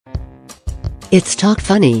It's Talk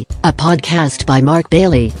Funny, a podcast by Mark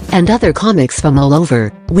Bailey and other comics from all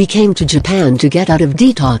over. We came to Japan to get out of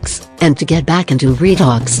detox and to get back into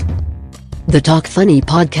redux. The Talk Funny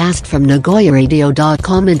podcast from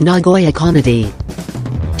NagoyaRadio.com and Nagoya Comedy.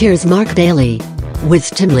 Here's Mark Bailey with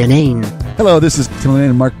Tim Lennane. Hello, this is Tim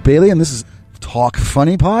Lennane and Mark Bailey, and this is Talk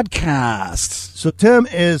Funny podcast. So Tim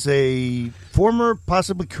is a former,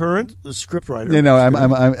 possibly current scriptwriter. You know,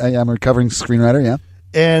 I'm a recovering screenwriter, yeah.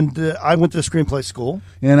 And I went to screenplay school.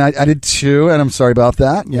 And I did too, and I'm sorry about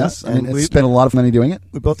that. Yes, and we spent a lot of money doing it.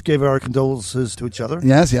 We both gave our condolences to each other.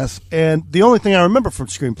 Yes. And the only thing I remember from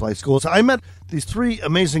screenplay school is I met these three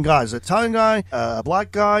amazing guys, an Italian guy, a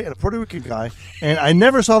black guy, and a Puerto Rican guy. And I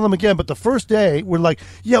never saw them again, but the first day, we're like,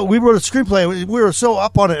 yeah, we wrote a screenplay. We were so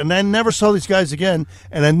up on it, and I never saw these guys again,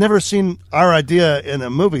 and I'd never seen our idea in a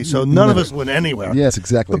movie, so none of us went anywhere. Yes,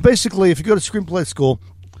 exactly. But basically, if you go to screenplay school,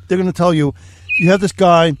 they're going to tell you, you have this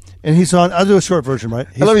guy, and he's on. I'll do a short version, right?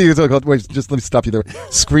 I love you. Wait, just let me stop you there.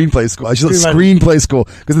 Screenplay school. I should say screenplay school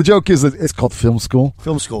because the joke is that it's called film school.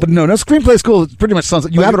 Film school. But no, screenplay school pretty much sounds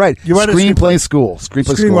like you have it right. You write screenplay school.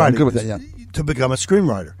 Screenplay school. I'm good with that. Yeah. To become a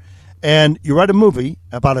screenwriter, and you write a movie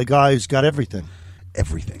about a guy who's got everything.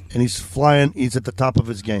 Everything. And he's flying. He's at the top of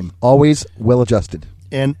his game. Always well adjusted.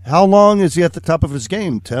 And how long is he at the top of his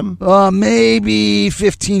game, Tim? Maybe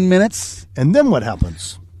 15 minutes. And then what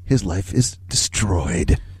happens? His life is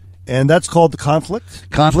destroyed. And that's called the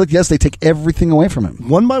conflict? Conflict, yes. They take everything away from him.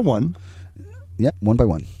 One by one. Yep, one by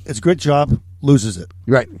one. It's a great job, loses it.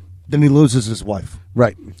 Right. Then he loses his wife.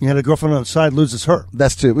 Right. He had a girlfriend on the side, loses her.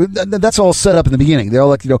 That's true. That's all set up in the beginning. They're all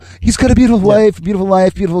like, he's got a beautiful wife,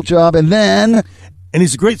 beautiful job, and then... And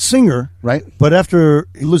he's a great singer, right? But after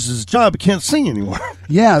he loses his job, he can't sing anymore.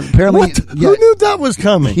 Yeah, apparently. What? Yeah, who knew that was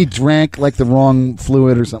coming? He drank like the wrong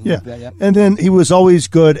fluid or something. Yeah. Like that, yeah. And then he was always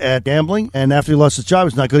good at gambling, and after he lost his job,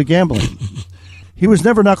 he's not good at gambling. He was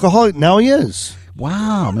never an alcoholic. Now he is.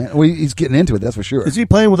 Wow, man. Well, he's getting into it, that's for sure. Is he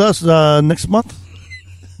playing with us next month?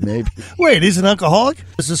 Maybe. Wait, he's an alcoholic?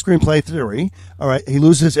 This is screenplay theory. All right, he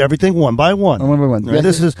loses everything one by one. One by one. Right?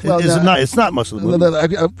 This is it's not most of the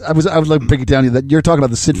movie. I would like to break it down to you that you're talking about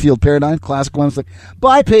the Sitfield paradigm, classic one. It's like,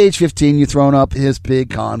 by page 15, you've thrown up his big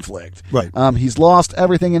conflict. Right. He's lost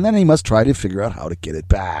everything, and then he must try to figure out how to get it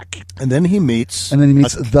back. And then he meets...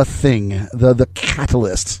 the thing, the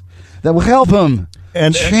catalyst that will help him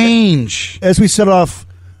and change. As we set off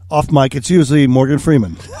mic, it's usually Morgan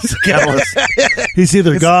Freeman. He's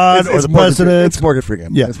either God or the president. It's Morgan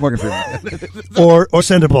Freeman. Yeah. It's Morgan Freeman. or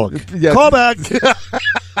Sandra Bullock. Yeah. Call back.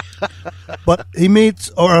 But he meets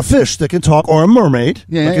or a fish that can talk, or a mermaid,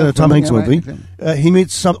 like in a Tom Hanks movie. Right. He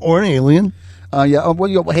meets or an alien.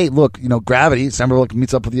 Hey, look, gravity. Sandra Bullock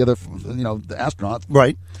meets up with the other, the astronauts.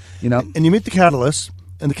 Right. And you meet the catalyst.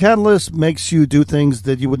 And the catalyst makes you do things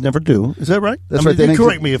that you would never do. Is that right? That's right.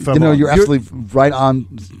 Correct me if I'm wrong. You're absolutely right on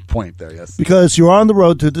point there, yes. Because you're on the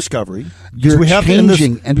road to discovery. You're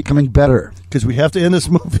changing and becoming better. Because we have to end this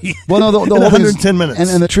movie in 110 minutes.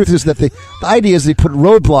 And the truth is that the idea is they put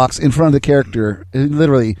roadblocks in front of the character,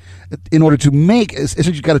 literally, in order to make...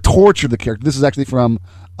 Essentially, you've got to torture the character. This is actually from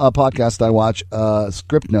a podcast I watch,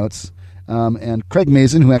 Script Notes. And Craig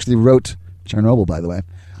Mazin, who actually wrote Chernobyl, by the way,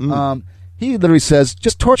 he literally says,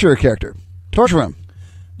 just torture a character. Torture him.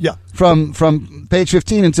 Yeah. From page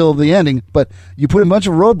 15 until the ending. But you put a bunch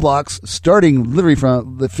of roadblocks starting literally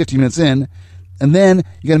from the 15 minutes in. And then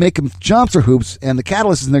you got to make him jump through hoops. And the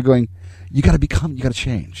catalyst is in there going, you got to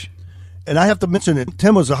change. And I have to mention it.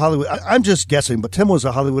 Tim was a Hollywood. I'm just guessing, but Tim was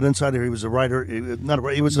a Hollywood insider. He was a writer. Not a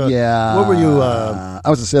writer. He was a. Yeah. What were you? I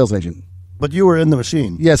was a sales agent. But you were in the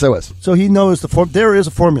machine. Yes, I was. So he knows there is a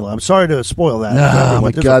formula. I'm sorry to spoil that. Oh, my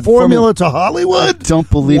There's God. a formula to Hollywood? Don't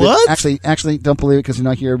believe what? it. Actually, don't believe it because you're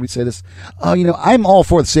not here. We say this. I'm all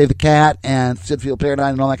for the Save the Cat and Sitfield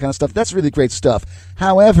Paradigm and all that kind of stuff. That's really great stuff.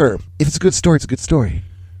 However, if it's a good story, it's a good story.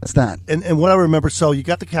 That's that. And what I remember, so you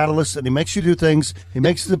got the catalyst, and he makes you do things. He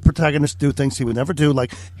makes the protagonist do things he would never do.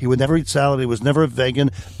 Like, he would never eat salad. He was never a vegan.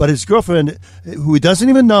 But his girlfriend, who he doesn't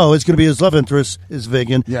even know is going to be his love interest, is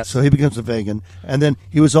vegan. Yes. So he becomes a vegan. And then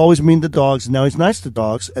he was always mean to dogs, and now he's nice to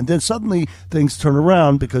dogs. And then suddenly things turn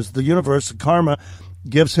around because the universe, karma,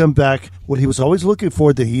 gives him back what he was always looking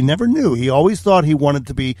for that he never knew. He always thought he wanted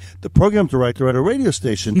to be the program director at a radio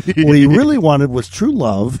station. What he really wanted was true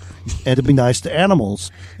love and to be nice to animals.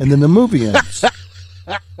 And then the movie ends.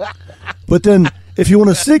 But then if you want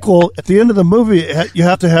a sequel, at the end of the movie, you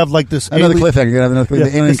have to have like this... Another cliffhanger. You have another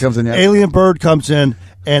cliffhanger. The alien comes in. Yeah. Alien bird comes in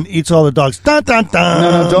and eats all the dogs. Dun, dun, dun.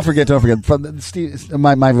 No, don't forget. From Steve,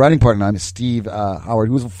 my writing partner, I'm Steve Howard,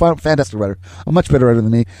 who's a fantastic writer, a much better writer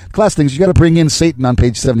than me. Class things, you got to bring in Satan on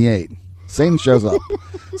page 78. Satan shows up.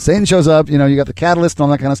 Satan shows up. You got the catalyst and all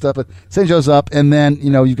that kind of stuff. But Satan shows up, and then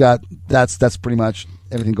you got that's pretty much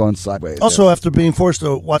everything going sideways. Also, after being forced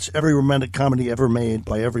to watch every romantic comedy ever made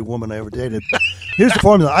by every woman I ever dated, here's the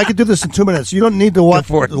formula. I could do this in 2 minutes. You don't need to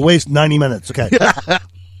waste 90 minutes. Okay.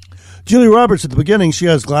 Julia Roberts, at the beginning, she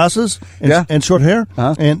has glasses and short hair,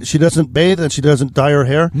 and she doesn't bathe, and she doesn't dye her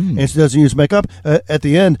hair, and she doesn't use makeup. At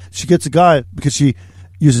the end, she gets a guy because she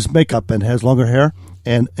uses makeup and has longer hair,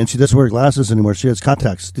 and she doesn't wear glasses anymore. She has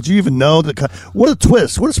contacts. Did you even know that? What a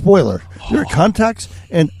twist. What a spoiler. There are contacts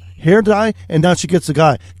and hair dye, and now she gets a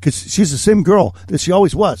guy because she's the same girl that she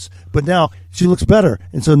always was, but now she looks better,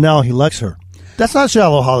 and so now he likes her. That's not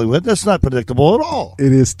shallow Hollywood. That's not predictable at all.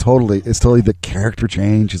 It's totally the character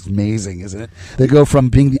change is amazing, isn't it? They go from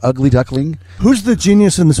being the ugly duckling. Who's the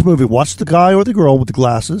genius in this movie? Watch the guy or the girl with the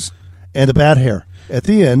glasses and the bad hair. At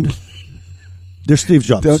the end, they're Steve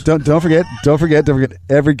Jobs. Don't forget.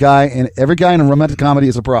 Every guy in a romantic comedy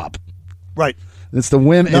is a prop. Right. It's the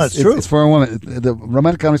women. No, it's true. It's for a woman. The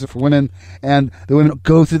romantic comedies are for women, and the women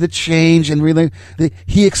go through the change and really.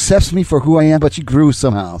 He accepts me for who I am, but she grew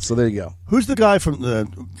somehow. So there you go. Who's the guy from the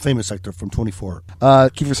famous actor from 24?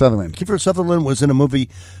 Kiefer Sutherland. Kiefer Sutherland was in a movie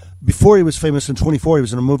before he was famous in 24. He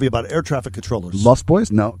was in a movie about air traffic controllers. Lost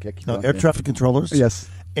Boys? No. Okay, air traffic controllers. Yes.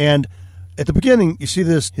 And at the beginning, you see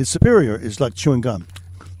this. His superior is like chewing gum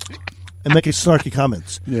and making snarky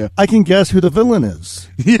comments. Yeah. I can guess who the villain is.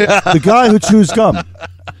 Yeah. The guy who chews gum.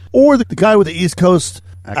 Or the guy with the East Coast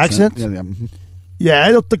accent. Yeah,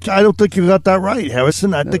 I don't think you got that right,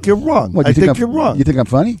 Harrison. I think you're wrong. What, I think you're wrong. You think I'm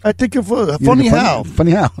funny? I think you're funny how?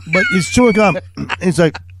 Funny how? But he's chewing gum. And he's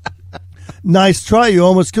like, nice try. You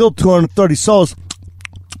almost killed 230 souls.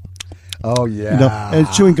 Oh, yeah. And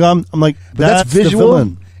he's chewing gum. I'm like, that's visual. The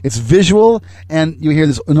villain. It's visual, and you hear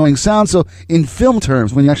this annoying sound. So in film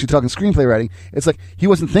terms, when you're actually talking screenplay writing, it's like he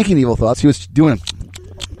wasn't thinking evil thoughts. He was doing them.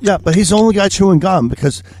 Yeah, but he's the only guy chewing gum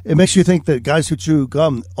because it makes you think that guys who chew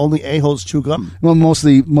gum, only a-holes chew gum. Well, most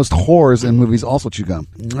whores in movies also chew gum.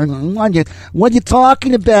 What are you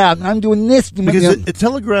talking about? I'm doing this. Because it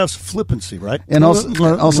telegraphs flippancy, right? And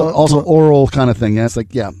also oral kind of thing. Yeah, it's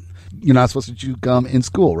like, yeah, you're not supposed to chew gum in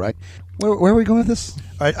school, right? Where are we going with this?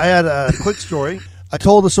 All right, I had a quick story. I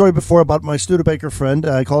told the story before about my Studebaker friend.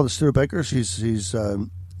 I call her Studebaker. She's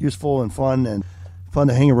useful and fun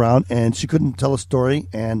to hang around, and she couldn't tell a story.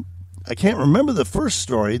 And I can't remember the first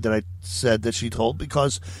story that I said that she told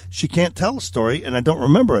because she can't tell a story, and I don't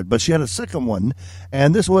remember it. But she had a second one,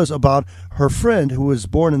 and this was about her friend who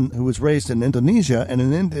was raised in Indonesia, and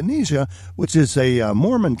in Indonesia, which is a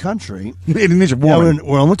Mormon country. Indonesia, Mormon. Yeah,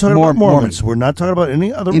 we're only talking about Mormons. We're not talking about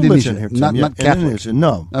any other religion here. Not Catholic. Indonesia,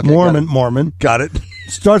 no. Okay, Mormon. Got it.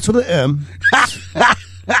 Starts with an M.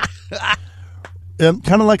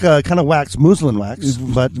 Kind of like a wax, muslin wax,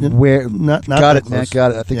 but not got it, close. man.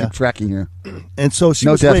 Got it. I think I'm tracking here. And so she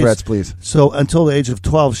no was death raised, threats, please. So until the age of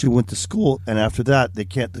 12, she went to school, and after that, the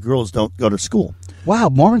girls don't go to school. Wow,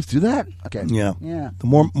 Mormons do that? Okay. Yeah. The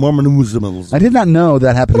Mormonism. I did not know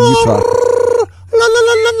that happened in Utah.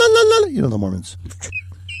 You know the Mormons.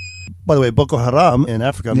 By the way, Boko Haram in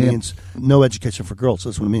Africa means no education for girls.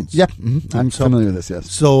 That's what it means. Yep. Mm-hmm. I'm familiar with this,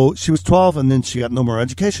 yes. So she was 12, and then she got no more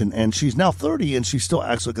education. And she's now 30, and she still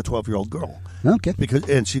acts like a 12-year-old girl. Okay.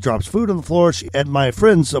 And she drops food on the floor. At my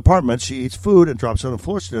friend's apartment, she eats food and drops it on the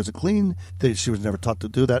floor. She doesn't clean. She was never taught to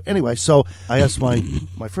do that. Anyway, so I asked my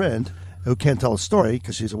friend, who can't tell a story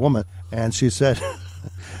because she's a woman, and she said...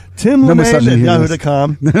 Tim Lennane at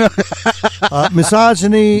yahoo.com.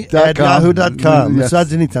 Misogyny at yahoo.com. Yes.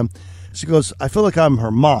 Misogyny Tim. She goes, I feel like I'm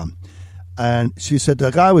her mom. And she said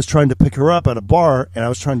the guy was trying to pick her up at a bar, and I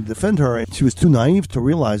was trying to defend her. And she was too naive to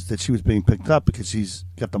realize that she was being picked up because she's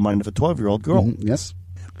got the mind of a 12-year-old girl. Mm-hmm. Yes.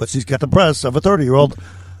 But she's got the breasts of a 30-year-old.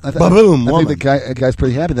 Ba-boom, I think the guy's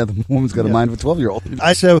pretty happy that the woman's got a mind of a 12-year-old.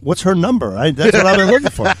 I said, what's her number? That's what I've been looking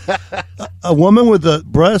for. A woman with the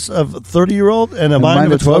breasts of a 30 -year-old and a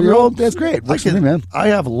mind of a 12-year-old? That's great. Works for me, man. I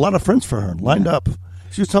have a lot of friends for her lined up.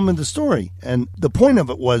 She was telling me the story. And the point of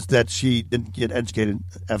it was that she didn't get educated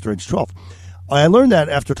after age 12. I learned that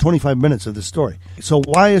after 25 minutes of this story. So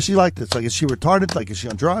why is she like this? Like, is she retarded? Like, is she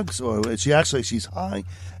on drugs? Or is she actually, she's high?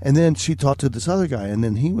 And then she talked to this other guy, and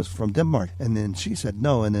then he was from Denmark. And then she said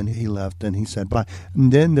no, and then he left, and he said bye.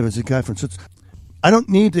 And then there was a guy from Switzerland. I don't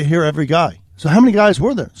need to hear every guy. So how many guys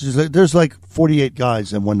were there? She's like, there's like 48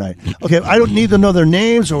 guys in one night. Okay, I don't need to know their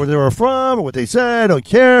names or where they were from or what they said. I don't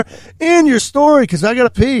care. In your story, because I got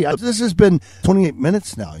to pee. This has been 28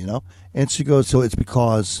 minutes now, you know? And she goes, so it's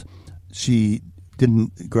because she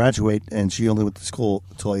didn't graduate and she only went to school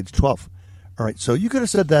until age 12. All right, so you could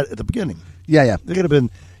have said that at the beginning. Yeah. They could have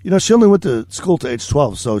been, She only went to school to age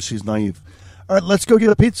 12, so she's naive. All right, let's go get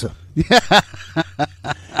a pizza. Yeah.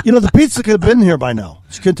 The pizza could have been here by now.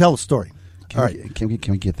 She couldn't tell a story. All right. Can we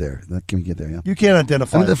get there? Can we get there, yeah? You can't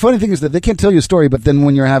identify. And the funny thing is that they can't tell you a story, but then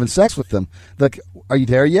when you're having sex with them, like, are you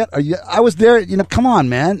there yet? I was there, come on,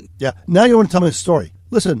 man. Yeah. Now you want to tell me a story.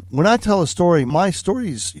 Listen, when I tell a story, my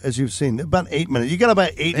stories, as you've seen, they're about 8 minutes. You got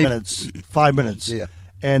about 8 minutes, 5 minutes. Yeah.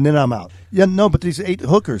 And then I'm out. Yeah, no, but these 8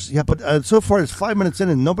 hookers. Yeah, but so far it's 5 minutes in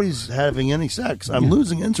and nobody's having any sex. I'm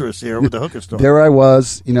losing interest here with the hooker story. There I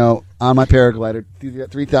was, on my paraglider,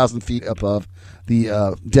 3,000 feet above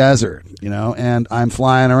the desert, and I'm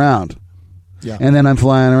flying around. Yeah. And then I'm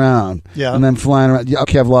flying around. Yeah. And then flying around. Yeah,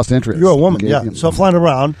 okay, I've lost interest. You're a woman, okay, yeah. So I'm flying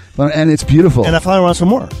around. And it's beautiful. And I fly around some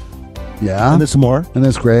more. Yeah. And then some more. And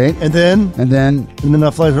that's great. And then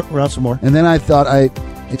I fly around some more. And then I thought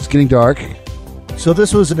it's getting dark. So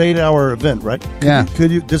this was an 8-hour event, right? Yeah.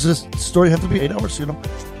 Does this story have to be 8 hours?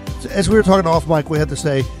 So as we were talking off mic, we had to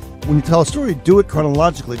say, when you tell a story, do it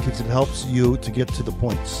chronologically because it helps you to get to the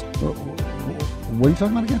points. What are you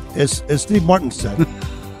talking about again? As Steve Martin said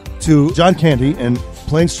to John Candy in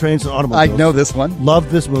Planes, Trains, and Automobiles. I know this one.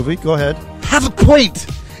 Love this movie. Go ahead. Have a point.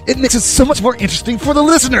 It makes it so much more interesting for the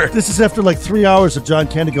listener. This is after like 3 hours of John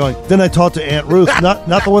Candy going, then I talked to Aunt Ruth, not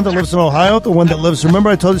the one that lives in Ohio, the one that lives, remember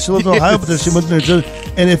I told you she lived in Ohio, but then she went to New Jersey.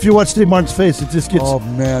 And if you watch Steve Martin's face, it just gets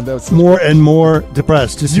that was more and more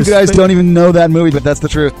depressed. You guys don't even know that movie, but that's the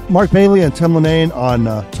truth. Mark Bailey and Tim Lennane on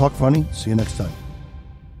Talk Funny. See you next time.